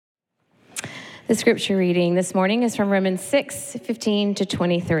The scripture reading this morning is from Romans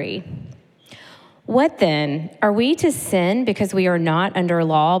 6:15-23. What then? Are we to sin because we are not under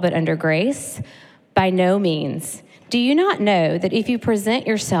law but under grace? By no means. Do you not know that if you present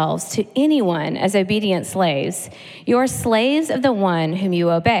yourselves to anyone as obedient slaves, you are slaves of the one whom you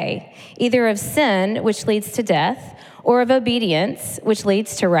obey, either of sin, which leads to death, or of obedience, which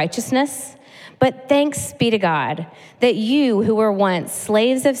leads to righteousness? But thanks be to God that you who were once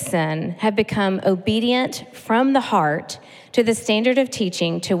slaves of sin have become obedient from the heart to the standard of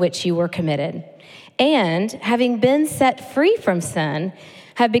teaching to which you were committed. And having been set free from sin,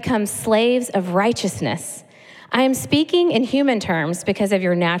 have become slaves of righteousness. I am speaking in human terms because of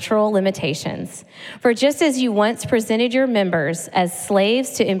your natural limitations. For just as you once presented your members as slaves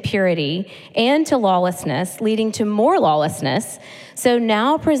to impurity and to lawlessness, leading to more lawlessness, so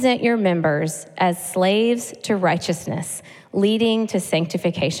now present your members as slaves to righteousness, leading to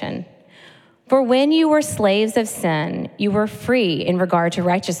sanctification. For when you were slaves of sin, you were free in regard to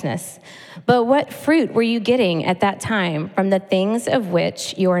righteousness. But what fruit were you getting at that time from the things of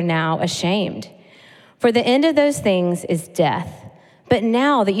which you are now ashamed? For the end of those things is death. But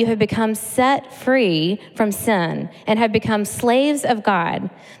now that you have become set free from sin and have become slaves of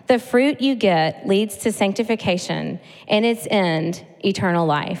God, the fruit you get leads to sanctification, and its end, eternal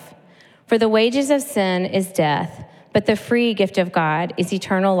life. For the wages of sin is death, but the free gift of God is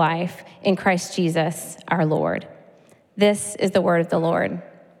eternal life in Christ Jesus our Lord. This is the word of the Lord.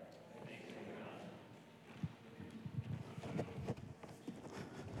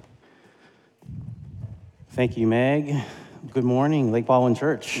 Thank you, Meg. Good morning, Lake Baldwin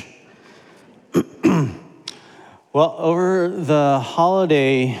Church. Well, over the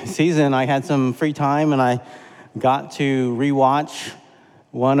holiday season, I had some free time and I got to rewatch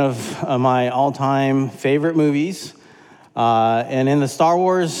one of my all-time favorite movies. And in the Star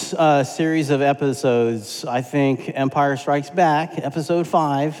Wars series of episodes, I think Empire Strikes Back, episode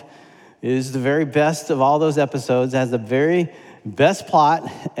 5, is the very best of all those episodes. It has the very best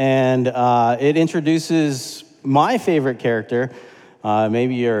plot, and it introduces my favorite character,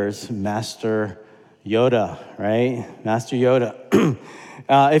 maybe yours, Master Yoda, right? Master Yoda.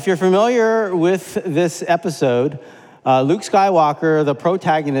 If you're familiar with this episode, Luke Skywalker, the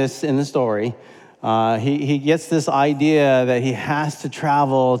protagonist in the story, he gets this idea that he has to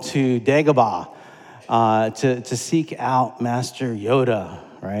travel to Dagobah to seek out Master Yoda,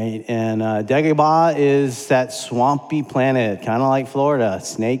 right? And Dagobah is that swampy planet, kind of like Florida,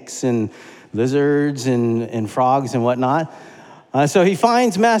 snakes and lizards and frogs and whatnot. So he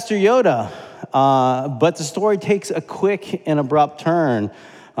finds Master Yoda, but the story takes a quick and abrupt turn.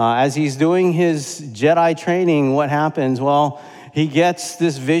 As he's doing his Jedi training, what happens? Well, he gets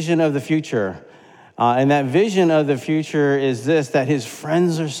this vision of the future. And that vision of the future is this, that his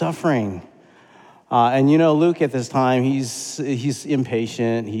friends are suffering. And you know, Luke at this time, he's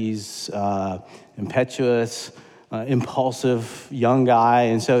impatient, he's impetuous, impulsive young guy.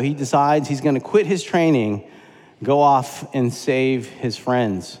 And so he decides he's going to quit his training, go off and save his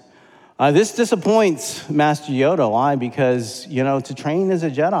friends. This disappoints Master Yoda. Why? Because, you know, to train as a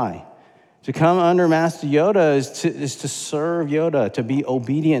Jedi, to come under Master Yoda is to serve Yoda, to be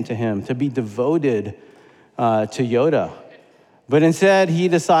obedient to him, to be devoted to Yoda. But instead, he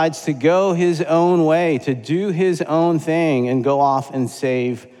decides to go his own way, to do his own thing and go off and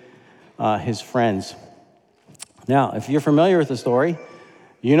save his friends. Now, if you're familiar with the story,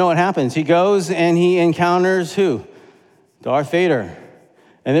 you know what happens. He goes and he encounters who? Darth Vader.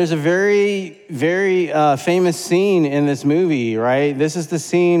 And there's a very, very famous scene in this movie, right? This is the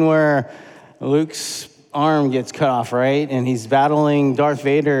scene where Luke's arm gets cut off, right? And he's battling Darth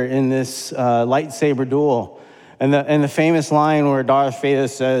Vader in this lightsaber duel. And the famous line where Darth Vader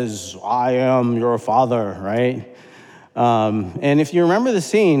says, "I am your father," right? And if you remember the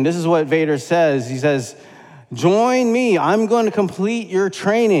scene, this is what Vader says. He says, "Join me. I'm going to complete your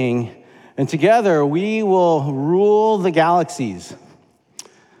training, and together we will rule the galaxies."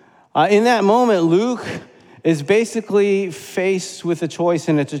 In that moment, Luke is basically faced with a choice,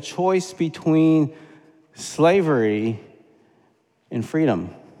 and it's a choice between slavery and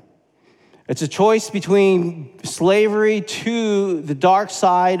freedom. It's a choice between slavery to the dark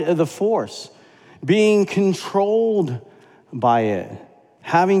side of the Force, being controlled by it,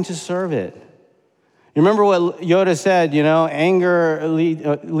 having to serve it. You remember what Yoda said, you know, anger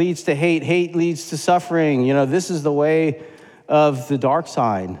leads to hate, hate leads to suffering. You know, this is the way of the dark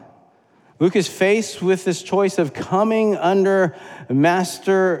side. Luke is faced with this choice of coming under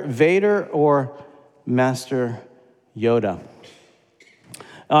Master Vader or Master Yoda.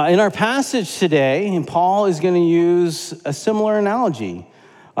 In our passage today, Paul is going to use a similar analogy.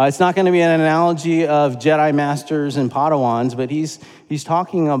 It's not going to be an analogy of Jedi masters and Padawans, but he's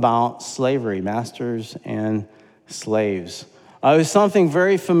talking about slavery, masters and slaves. It was something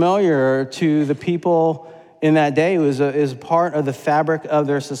very familiar to the people in that day. It was part of the fabric of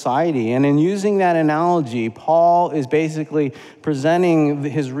their society. And in using that analogy, Paul is basically presenting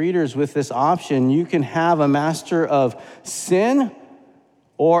his readers with this option. You can have a master of sin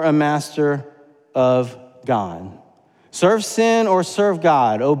or a master of God. Serve sin or serve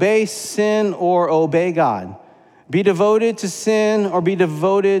God. Obey sin or obey God. Be devoted to sin or be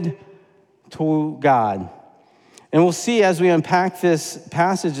devoted to God. And we'll see as we unpack this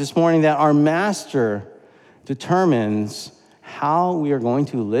passage this morning that our master determines how we are going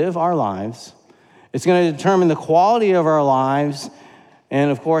to live our lives. It's going to determine the quality of our lives.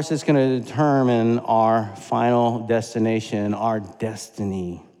 And of course, it's going to determine our final destination, our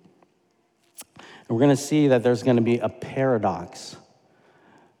destiny. And we're going to see that there's going to be a paradox.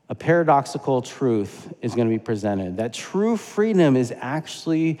 A paradoxical truth is going to be presented. That true freedom is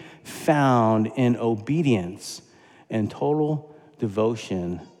actually found in obedience and total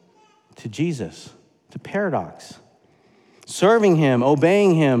devotion to Jesus. The paradox. Serving him,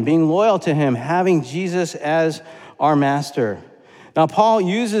 obeying him, being loyal to him, having Jesus as our master. Now, Paul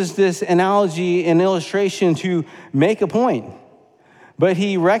uses this analogy and illustration to make a point, but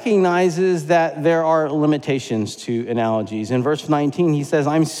he recognizes that there are limitations to analogies. In verse 19, he says,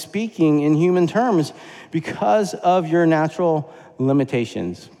 I'm speaking in human terms because of your natural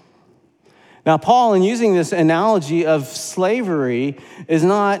limitations. Now, Paul, in using this analogy of slavery, is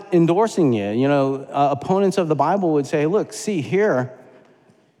not endorsing it. Opponents of the Bible would say, look, see here,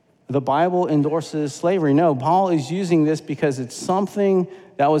 the Bible endorses slavery. No, Paul is using this because it's something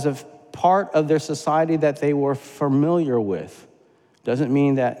that was a part of their society that they were familiar with. Doesn't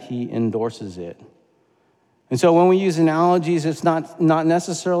mean that he endorses it. And so when we use analogies, it's not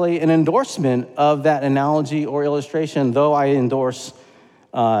necessarily an endorsement of that analogy or illustration, though I endorse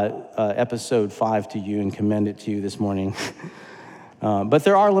episode 5 to you and commend it to you this morning. But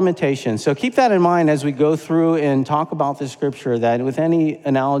there are limitations. So keep that in mind as we go through and talk about the scripture, that with any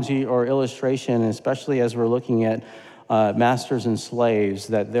analogy or illustration, especially as we're looking at masters and slaves,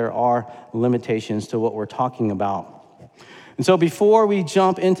 that there are limitations to what we're talking about. And so before we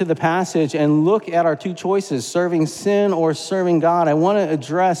jump into the passage and look at our two choices, serving sin or serving God, I want to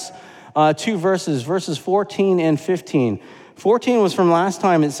address two verses 14 and 15. 14 was from last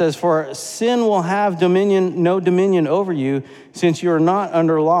time. It says, for sin will have no dominion over you, since you are not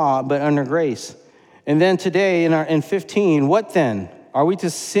under law, but under grace. And then today in 15, what then? Are we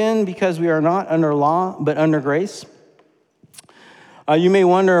to sin because we are not under law, but under grace? You may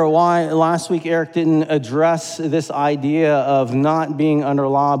wonder why last week Eric didn't address this idea of not being under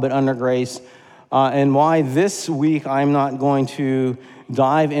law, but under grace, and why this week I'm not going to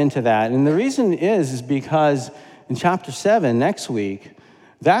dive into that. And the reason is because in chapter 7 next week,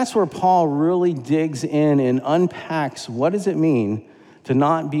 that's where Paul really digs in and unpacks what does it mean to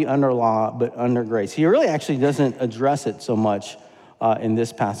not be under law, but under grace. He really actually doesn't address it so much in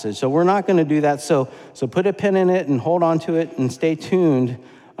this passage. So we're not going to do that. So put a pin in it and hold on to it and stay tuned.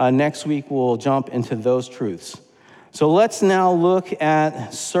 Next week, we'll jump into those truths. So let's now look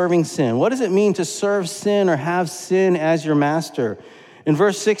at serving sin. What does it mean to serve sin or have sin as your master? In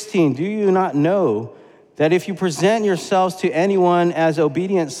verse 16, do you not know that if you present yourselves to anyone as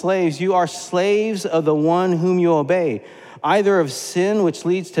obedient slaves, you are slaves of the one whom you obey, either of sin, which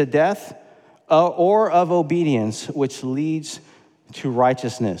leads to death, or of obedience, which leads to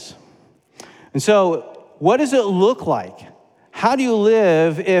righteousness. And so, what does it look like? How do you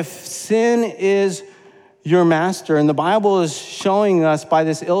live if sin is your master? And the Bible is showing us by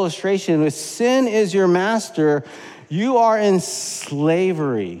this illustration, if sin is your master, you are in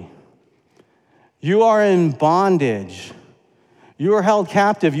slavery. You are in bondage. You are held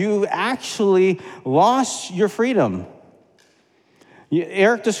captive. You actually lost your freedom.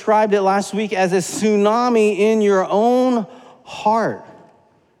 Eric described it last week as a tsunami in your own heart.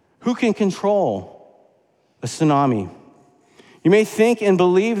 Who can control a tsunami? You may think and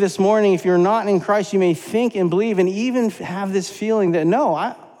believe this morning, if you're not in Christ, you may think and believe and even have this feeling that, no,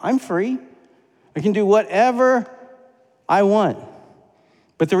 I'm free. I can do whatever I want.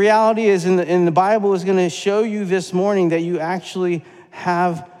 But the reality is, in the Bible is going to show you this morning that you actually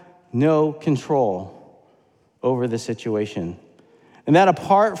have no control over the situation. And that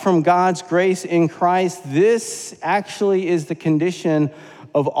apart from God's grace in Christ, this actually is the condition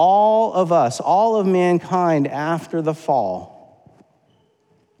of all of us, all of mankind after the fall.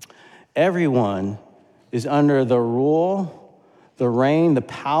 Everyone is under the rule, the reign, the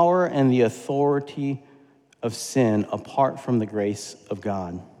power, and the authority of sin apart from the grace of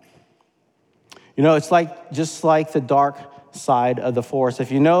God. You know, it's just like the dark side of the Force.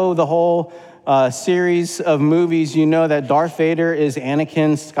 If you know the whole series of movies, you know that Darth Vader is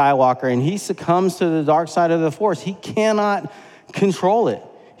Anakin Skywalker, and he succumbs to the dark side of the Force. He cannot control it.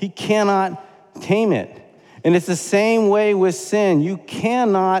 He cannot tame it. And it's the same way with sin. You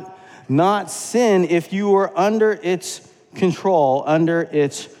cannot not sin if you are under its control, under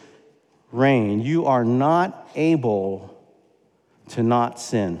its reign. You are not able to not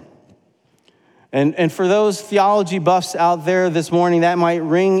sin. And for those theology buffs out there this morning, that might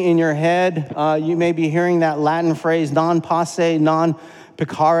ring in your head. You may be hearing that Latin phrase, non posse, non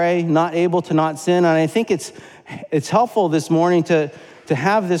peccare, not able to not sin. And I think it's helpful this morning to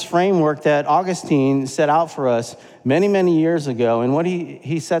have this framework that Augustine set out for us many, many years ago. And what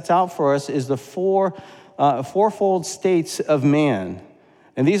he sets out for us is the fourfold states of man.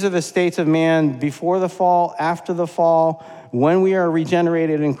 And these are the states of man before the fall, after the fall, when we are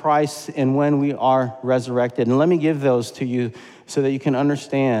regenerated in Christ, and when we are resurrected. And let me give those to you so that you can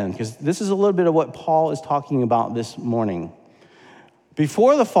understand, because this is a little bit of what Paul is talking about this morning.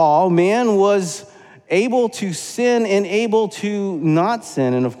 Before the fall, man was able to sin and able to not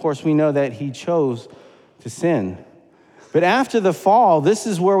sin. And of course, we know that he chose to sin. But after the fall, this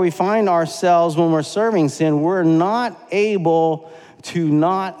is where we find ourselves when we're serving sin. We're not able to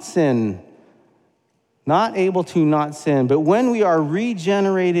not sin. Not able to not sin. But when we are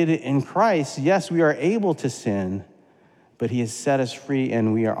regenerated in Christ, yes, we are able to sin, but he has set us free,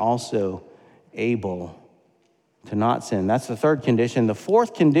 and we are also able to not sin. That's the third condition. The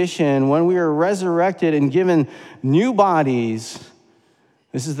fourth condition, when we are resurrected and given new bodies,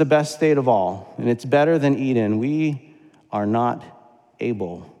 this is the best state of all, and it's better than Eden. We are not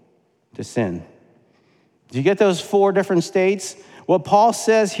able to sin. Do you get those four different states? What Paul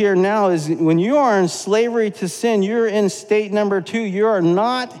says here now is when you are in slavery to sin, you're in state number 2. You are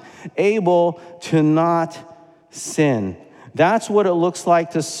not able to not sin. That's what it looks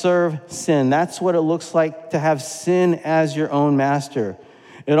like to serve sin. That's what it looks like to have sin as your own master.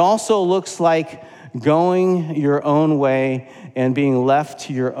 It also looks like going your own way and being left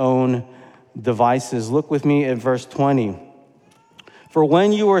to your own devices. Look with me at verse 20. For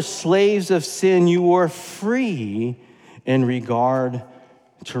when you were slaves of sin, you were free in regard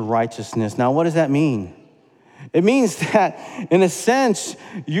to righteousness. Now, what does that mean? It means that, in a sense,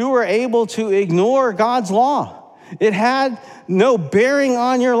 you were able to ignore God's law. It had no bearing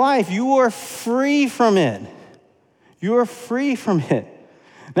on your life. You were free from it. You were free from it.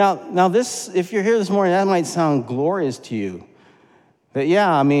 Now, this, if you're here this morning, that might sound glorious to you.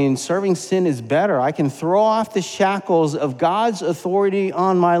 That, serving sin is better. I can throw off the shackles of God's authority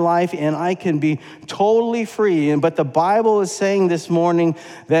on my life, and I can be totally free. But the Bible is saying this morning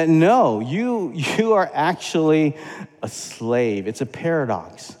that no, you are actually a slave. It's a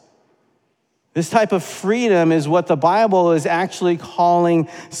paradox. This type of freedom is what the Bible is actually calling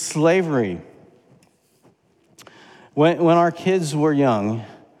slavery. When our kids were young,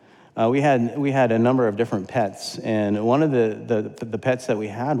 we had a number of different pets, and one of the pets that we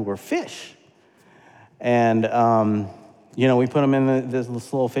had were fish. And we put them in this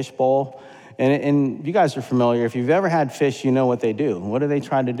little fish bowl, and you guys are familiar. If you've ever had fish, you know what they do. What do they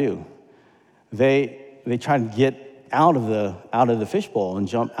try to do? They try to get out of the fish bowl and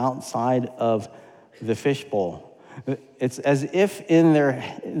jump outside of the fish bowl. It's as if in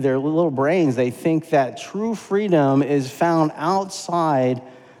their little brains they think that true freedom is found outside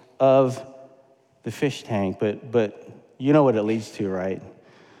of the fish tank, but you know what it leads to, right?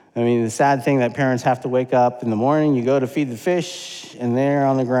 I mean, the sad thing that parents have to wake up in the morning, you go to feed the fish, and there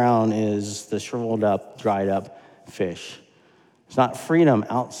on the ground is the shriveled up, dried up fish. It's not freedom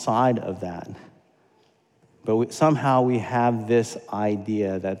outside of that. But somehow we have this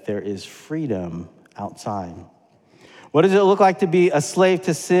idea that there is freedom outside. What does it look like to be a slave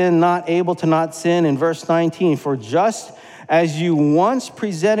to sin, not able to not sin? In verse 19, for just as you once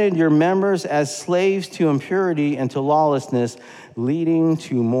presented your members as slaves to impurity and to lawlessness, leading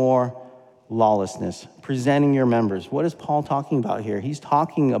to more lawlessness. Presenting your members. What is Paul talking about here? He's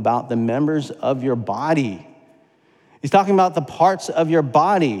talking about the members of your body. He's talking about the parts of your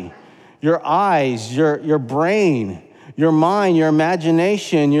body, your eyes, your brain, your mind, your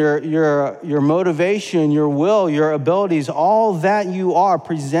imagination, your motivation, your will, your abilities, all that you are,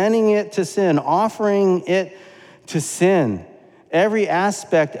 presenting it to sin, offering it to sin. Every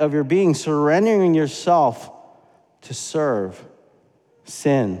aspect of your being, surrendering yourself to serve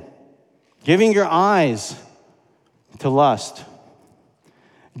sin. Giving your eyes to lust.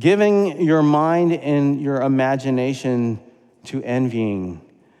 Giving your mind and your imagination to envying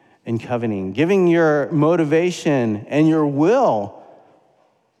and coveting, giving your motivation and your will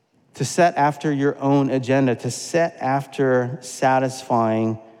to set after your own agenda, to set after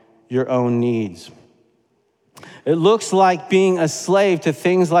satisfying your own needs. It looks like being a slave to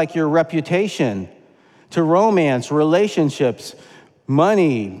things like your reputation, to romance, relationships,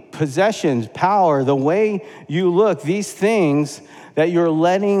 money, possessions, power, the way you look, these things that you're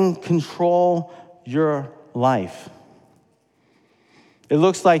letting control your life. It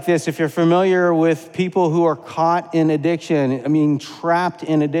looks like this. If you're familiar with people who are caught in addiction, trapped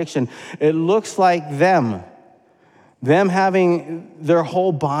in addiction, it looks like them having their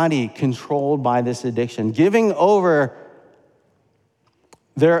whole body controlled by this addiction, giving over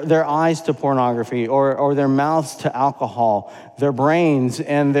their eyes to pornography or their mouths to alcohol, their brains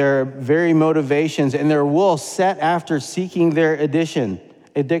and their very motivations and their will set after seeking their addiction.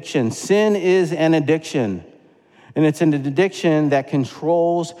 Sin is an addiction. And it's an addiction that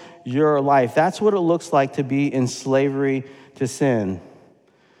controls your life. That's what it looks like to be in slavery to sin.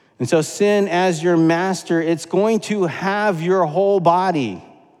 And so sin as your master, it's going to have your whole body.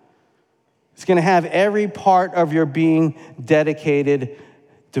 It's going to have every part of your being dedicated,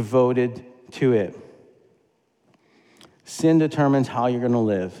 devoted to it. Sin determines how you're going to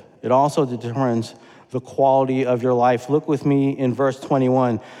live. It also determines the quality of your life. Look with me in verse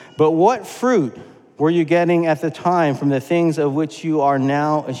 21. But what fruit were you getting at the time from the things of which you are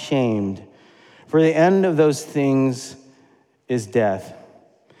now ashamed? For the end of those things is death.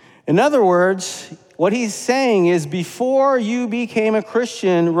 In other words, what he's saying is before you became a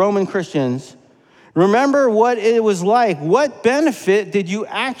Christian, Roman Christians, remember what it was like. What benefit did you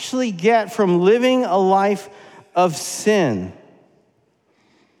actually get from living a life of sin?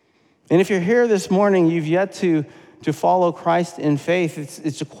 And if you're here this morning, you've yet to follow Christ in faith,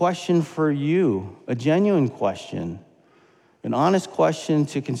 it's a question for you, a genuine question, an honest question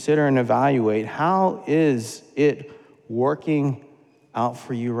to consider and evaluate. How is it working out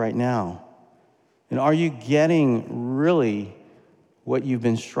for you right now? And are you getting really what you've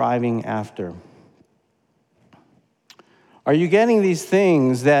been striving after? Are you getting these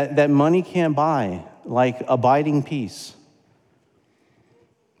things that money can't buy, like abiding peace,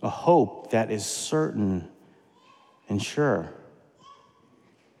 a hope that is certain and sure?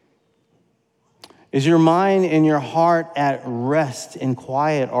 Is your mind and your heart at rest and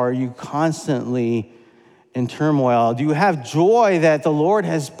quiet, or are you constantly in turmoil? Do you have joy that the Lord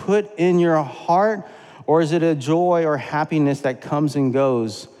has put in your heart, or is it a joy or happiness that comes and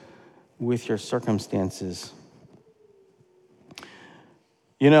goes with your circumstances?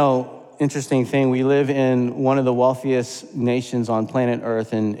 Interesting thing, we live in one of the wealthiest nations on planet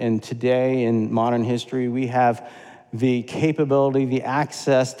Earth, and today in modern history, we have the capability, the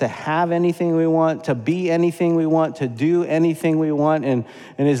access to have anything we want, to be anything we want, to do anything we want, and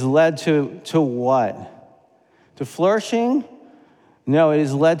is led to what? To flourishing? No, it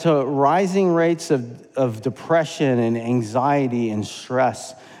has led to rising rates of depression and anxiety and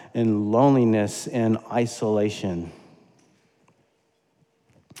stress and loneliness and isolation.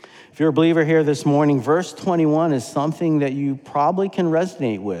 If you're a believer here this morning, verse 21 is something that you probably can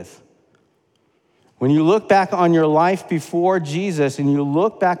resonate with. When you look back on your life before Jesus and you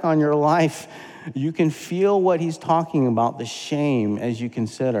look back on your life, you can feel what he's talking about, the shame as you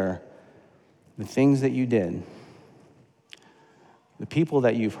consider the things that you did, the people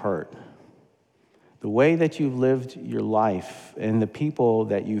that you've hurt, the way that you've lived your life, and the people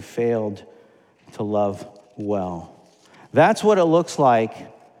that you failed to love well. That's what it looks like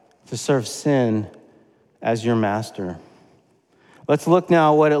to serve sin as your master. Let's look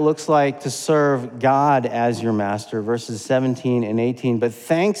now what it looks like to serve God as your master, verses 17 and 18. But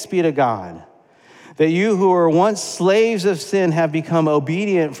thanks be to God that you who were once slaves of sin have become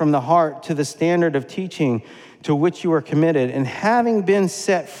obedient from the heart to the standard of teaching to which you are committed, and having been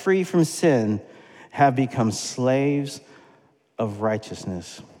set free from sin, have become slaves of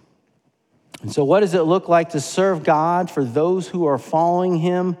righteousness. And so what does it look like to serve God for those who are following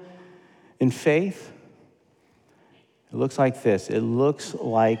him in faith? It looks like this. It looks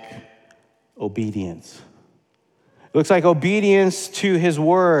like obedience. It looks like obedience to his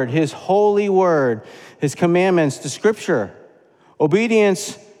word, his holy word, his commandments, to Scripture.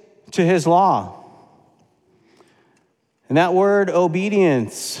 Obedience to his law. And that word,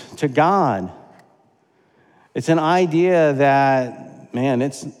 obedience to God, it's an idea that,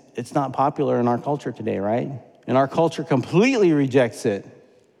 it's not popular in our culture today, right? And our culture completely rejects it,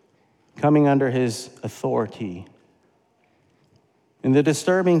 coming under his authority. And the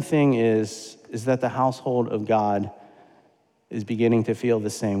disturbing thing is that the household of God is beginning to feel the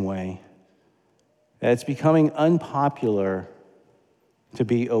same way. That it's becoming unpopular to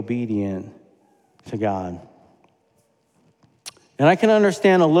be obedient to God. And I can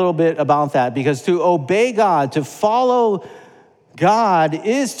understand a little bit about that, because to obey God, to follow God,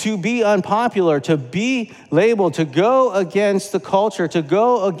 is to be unpopular, to be labeled, to go against the culture, to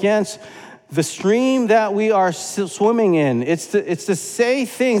go against the stream that we are swimming in. It's to say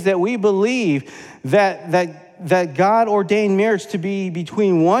things that we believe that God ordained marriage to be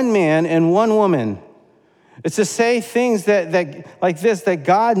between one man and one woman. It's to say things that like this, that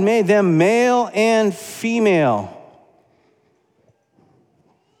God made them male and female.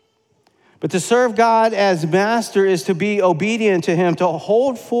 But to serve God as master is to be obedient to him, to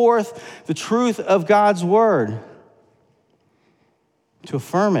hold forth the truth of God's word, to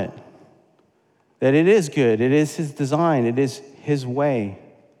affirm it, that it is good, it is his design, it is his way.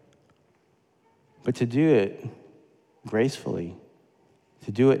 But to do it gracefully,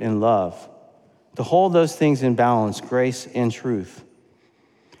 to do it in love, to hold those things in balance, grace and truth.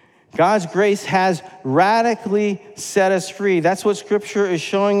 God's grace has radically set us free. That's what Scripture is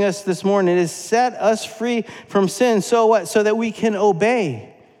showing us this morning. It has set us free from sin. So what? So that we can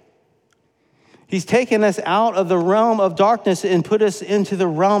obey. He's taken us out of the realm of darkness and put us into the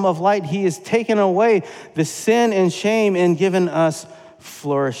realm of light. He has taken away the sin and shame and given us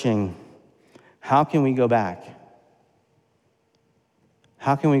flourishing. How can we go back?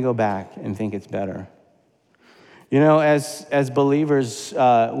 How can we go back and think it's better? You know, as believers,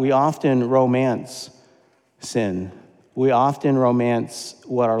 we often romance sin. We often romance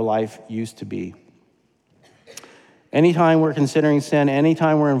what our life used to be. Anytime we're considering sin,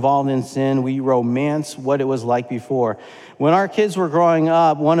 anytime we're involved in sin, we romance what it was like before. When our kids were growing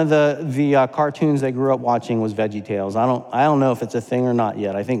up, one of the cartoons they grew up watching was VeggieTales. I don't know if it's a thing or not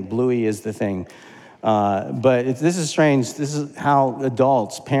yet. I think Bluey is the thing. But this is strange. This is how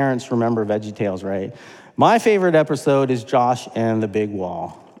adults, parents remember VeggieTales, right? My favorite episode is Josh and the Big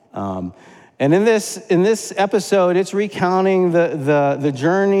Wall. And in this episode, it's recounting the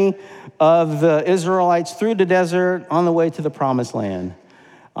journey of the Israelites through the desert on the way to the promised land.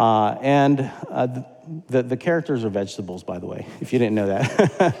 And the characters are vegetables, by the way, if you didn't know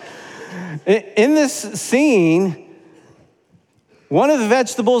that. In this scene, one of the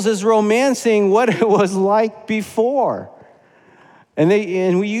vegetables is romancing what it was like before. And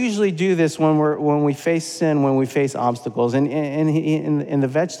we usually do this when we face sin, when we face obstacles. And the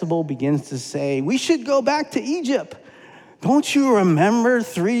vegetable begins to say, we should go back to Egypt. Don't you remember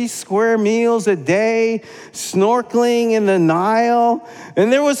 3 square meals a day, snorkeling in the Nile?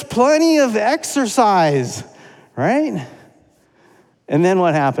 And there was plenty of exercise, right? And then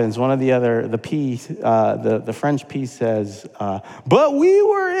what happens? One of the French pea says, but we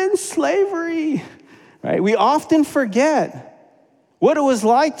were in slavery, right? We often forget what it was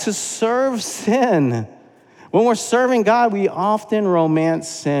like to serve sin. When we're serving God, we often romance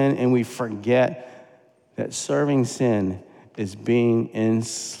sin and we forget that serving sin is being in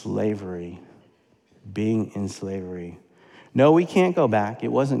slavery. Being in slavery. No, we can't go back.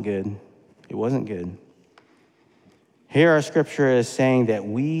 It wasn't good. It wasn't good. Here our scripture is saying that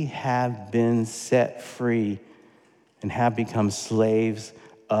we have been set free and have become slaves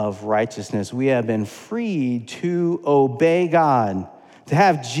of righteousness. We have been freed to obey God. To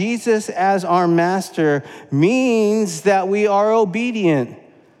have Jesus as our master means that we are obedient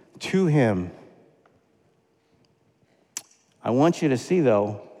to him. I want you to see,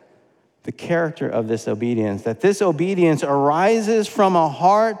 though, the character of this obedience, that this obedience arises from a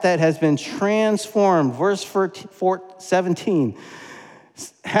heart that has been transformed. Verse 17,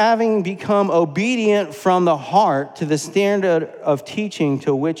 having become obedient from the heart to the standard of teaching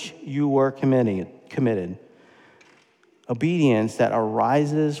to which you were committed. Obedience that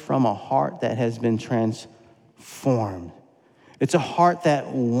arises from a heart that has been transformed. It's a heart that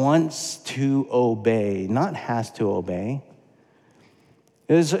wants to obey, not has to obey.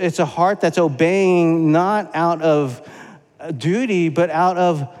 It's a heart that's obeying not out of duty, but out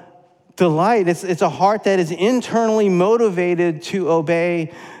of delight. It's a heart that is internally motivated to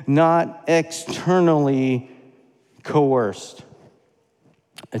obey, not externally coerced.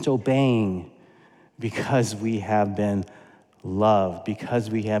 It's obeying because we have been loved, because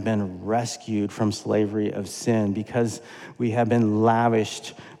we have been rescued from slavery of sin, because we have been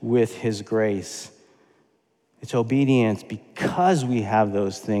lavished with his grace. It's obedience because we have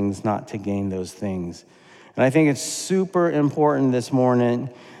those things, not to gain those things. And I think it's super important this morning,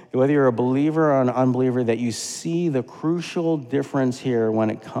 whether you're a believer or an unbeliever, that you see the crucial difference here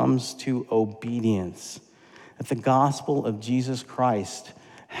when it comes to obedience. That the gospel of Jesus Christ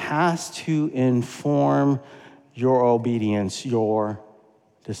has to inform your obedience, your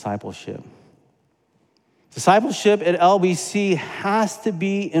discipleship. Discipleship at LBC has to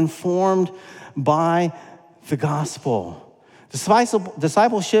be informed by the gospel.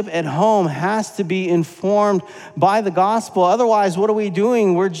 Discipleship at home has to be informed by the gospel. Otherwise, what are we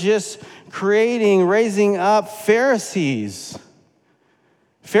doing? We're just raising up Pharisees.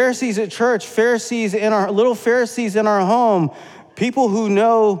 Pharisees at church, little Pharisees in our home, people who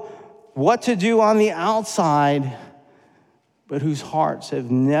know what to do on the outside, but whose hearts have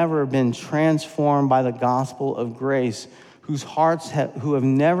never been transformed by the gospel of grace, who have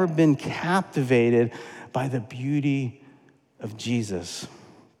never been captivated by the beauty of Jesus.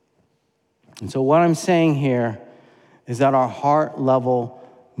 And so what I'm saying here is that our heart level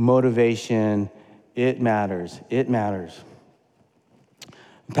motivation, it matters. It matters.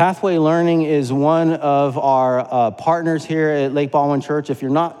 Pathway Learning is one of our partners here at Lake Baldwin Church. If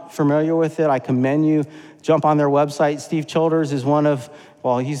you're not familiar with it, I commend you. Jump on their website. Steve Childers is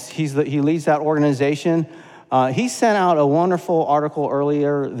he leads that organization. He sent out a wonderful article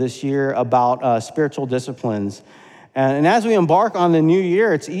earlier this year about spiritual disciplines. And as we embark on the new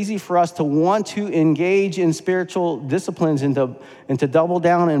year, it's easy for us to want to engage in spiritual disciplines and to double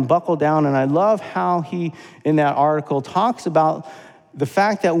down and buckle down. And I love how he, in that article, talks about the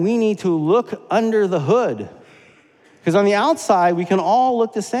fact that we need to look under the hood. Because on the outside, we can all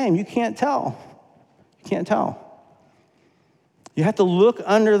look the same. You can't tell. You can't tell. You have to look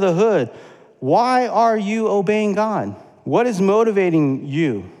under the hood. Why are you obeying God? What is motivating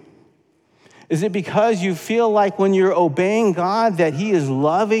you? Is it because you feel like when you're obeying God that he is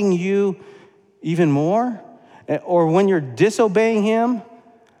loving you even more? Or when you're disobeying him,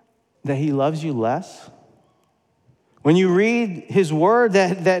 that he loves you less? When you read his word,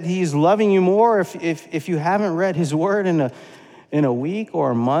 that he's loving you more? If you haven't read his word in a week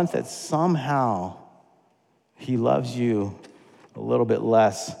or a month, that somehow he loves you a little bit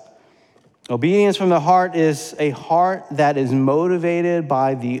less. Obedience from the heart is a heart that is motivated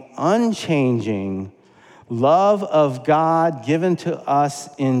by the unchanging love of God given to us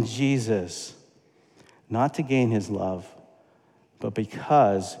in Jesus, not to gain his love, but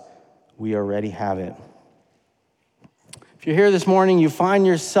because we already have it. If you're here this morning, you find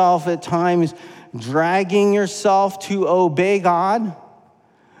yourself at times dragging yourself to obey God,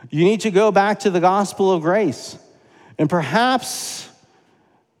 you need to go back to the gospel of grace. And perhaps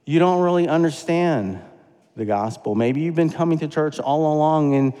you don't really understand the gospel. Maybe you've been coming to church all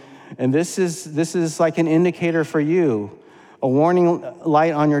along, and this is like an indicator for you, a warning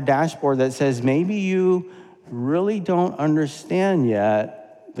light on your dashboard that says maybe you really don't understand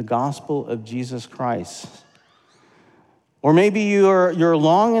yet the gospel of Jesus Christ. Or maybe you're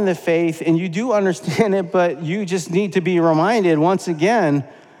long in the faith and you do understand it, but you just need to be reminded once again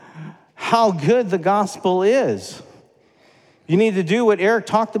how good the gospel is. You need to do what Eric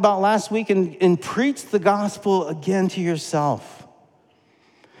talked about last week and preach the gospel again to yourself.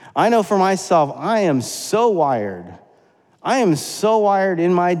 I know for myself, I am so wired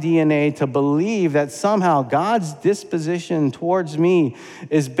in my DNA to believe that somehow God's disposition towards me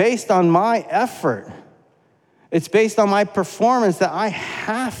is based on my effort. It's based on my performance, that I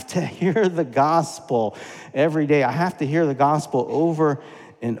have to hear the gospel every day. I have to hear the gospel over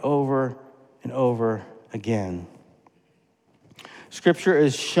and over and over again. Scripture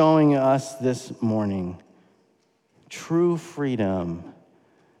is showing us this morning true freedom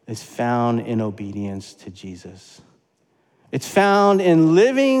is found in obedience to Jesus. It's found in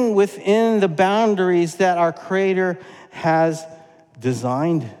living within the boundaries that our Creator has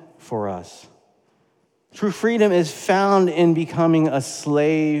designed for us. True freedom is found in becoming a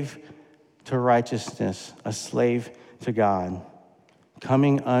slave to righteousness, a slave to God,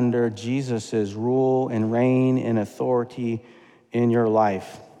 coming under Jesus' rule and reign and authority in your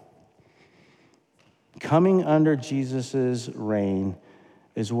life. Coming under Jesus' reign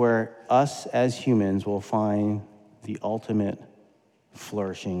is where us as humans will find the ultimate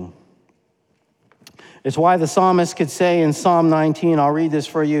flourishing. It's why the psalmist could say in Psalm 19, I'll read this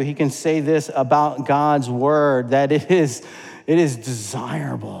for you. He can say this about God's word, that it is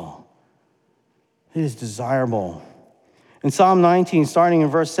desirable. It is desirable. In Psalm 19, starting in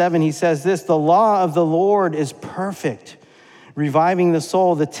verse 7, he says this, the law of the Lord is perfect, reviving the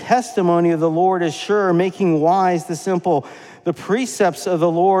soul. The testimony of the Lord is sure, making wise the simple. The precepts of the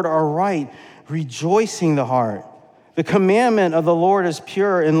Lord are right, rejoicing the heart. The commandment of the Lord is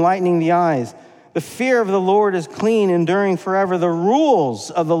pure, enlightening the eyes. The fear of the Lord is clean, enduring forever. The rules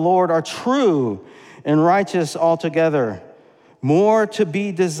of the Lord are true and righteous altogether. More to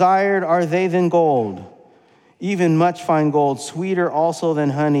be desired are they than gold, even much fine gold, sweeter also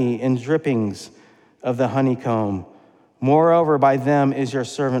than honey and drippings of the honeycomb. Moreover, by them is your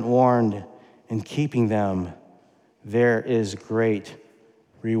servant warned, in keeping them, there is great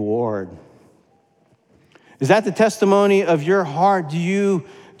reward. Is that the testimony of your heart? Do you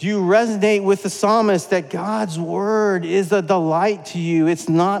resonate with the psalmist that God's word is a delight to you? It's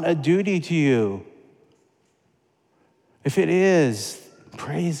not a duty to you. If it is,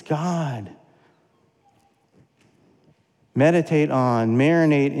 praise God. Meditate on,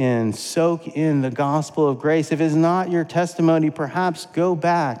 marinate in, soak in the gospel of grace. If it's not your testimony, perhaps go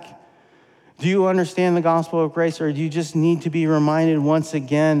back. Do you understand the gospel of grace, or do you just need to be reminded once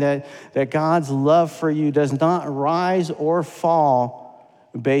again that God's love for you does not rise or fall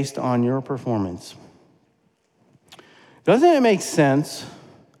based on your performance? Doesn't it make sense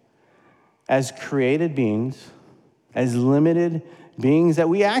as created beings, as limited beings, that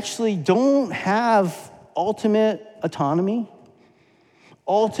we actually don't have ultimate autonomy?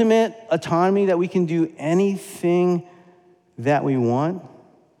 Ultimate autonomy that we can do anything that we want?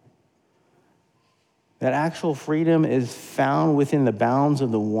 That actual freedom is found within the bounds of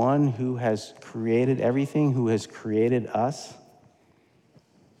the one who has created everything, who has created us.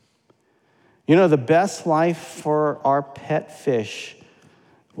 You know, the best life for our pet fish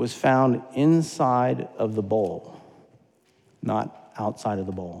was found inside of the bowl, not outside of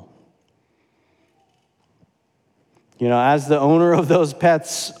the bowl. You know, as the owner of those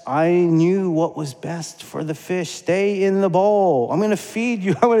pets, I knew what was best for the fish. Stay in the bowl. I'm going to feed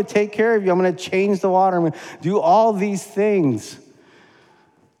you. I'm going to take care of you. I'm going to change the water. I'm going to do all these things.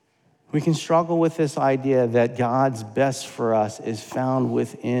 We can struggle with this idea that God's best for us is found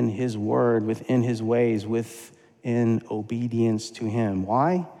within his word, within his ways, within obedience to him.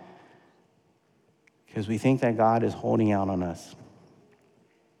 Why? Because we think that God is holding out on us.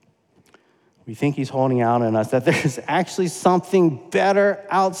 We think he's holding out on us, that there's actually something better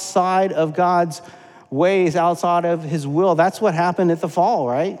outside of God's ways, outside of his will. That's what happened at the fall,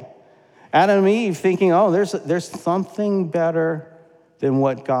 right? Adam and Eve thinking, oh, there's something better than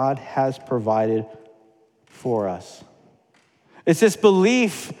what God has provided for us. It's this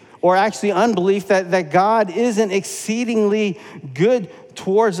belief, or actually unbelief, that God isn't exceedingly good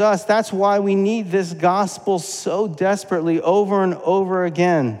towards us. That's why we need this gospel so desperately over and over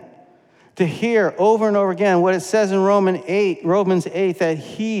again. To hear over and over again what it says in Romans 8, that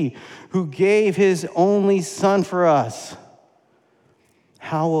he who gave his only son for us,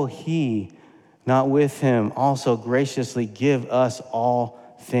 how will he not with him also graciously give us all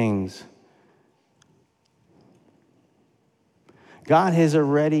things? God has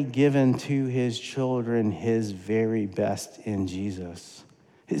already given to his children his very best in Jesus.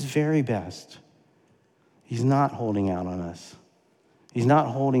 His very best. He's not holding out on us. He's not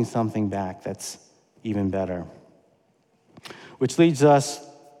holding something back that's even better. Which leads us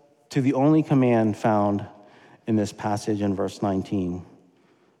to the only command found in this passage in verse 19.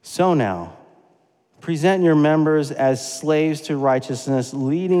 So now, present your members as slaves to righteousness,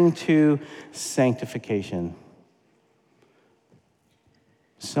 leading to sanctification.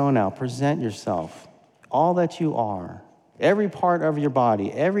 So now, present yourself, all that you are, every part of your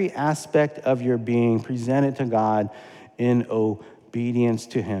body, every aspect of your being, present it to God in obedience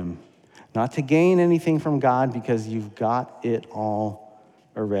to him. Not to gain anything from God, because you've got it all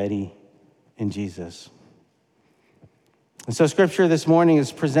already in Jesus. And so scripture this morning is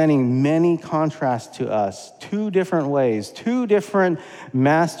presenting many contrasts to us, two different ways, two different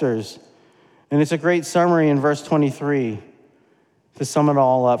masters. And it's a great summary in verse 23 to sum it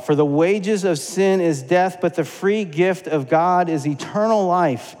all up. For the wages of sin is death, but the free gift of God is eternal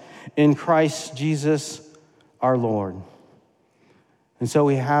life in Christ Jesus our Lord. And so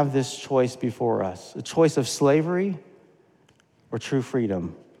we have this choice before us, a choice of slavery or true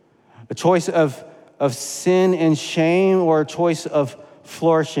freedom, a choice of sin and shame or a choice of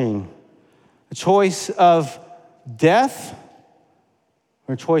flourishing, a choice of death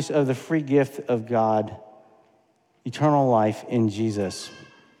or a choice of the free gift of God, eternal life in Jesus,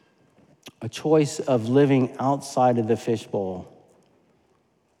 a choice of living outside of the fishbowl,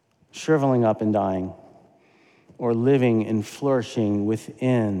 shriveling up and dying, or living and flourishing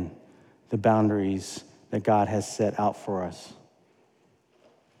within the boundaries that God has set out for us.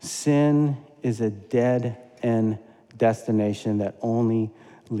 Sin is a dead-end destination that only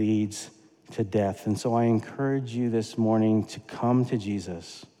leads to death. And so I encourage you this morning to come to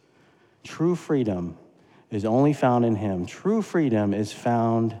Jesus. True freedom is only found in him. True freedom is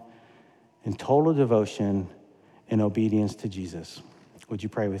found in total devotion and obedience to Jesus. Would you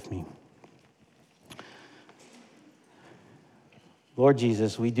pray with me? Lord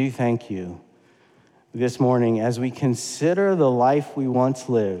Jesus, we do thank you this morning as we consider the life we once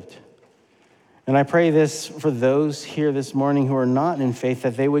lived And I pray this for those here this morning who are not in faith,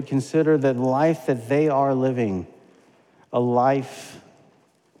 that they would consider the life that they are living a life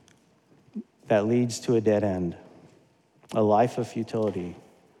that leads to a dead end, a life of futility,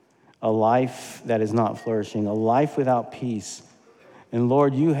 a life that is not flourishing, a life without peace. And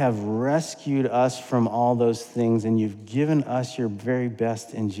Lord, you have rescued us from all those things, and you've given us your very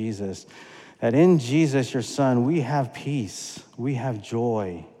best in Jesus. That in Jesus, your Son, we have peace, we have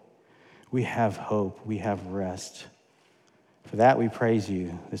joy, we have hope, we have rest. For that we praise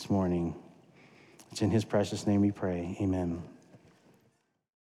you this morning. It's in his precious name we pray. Amen.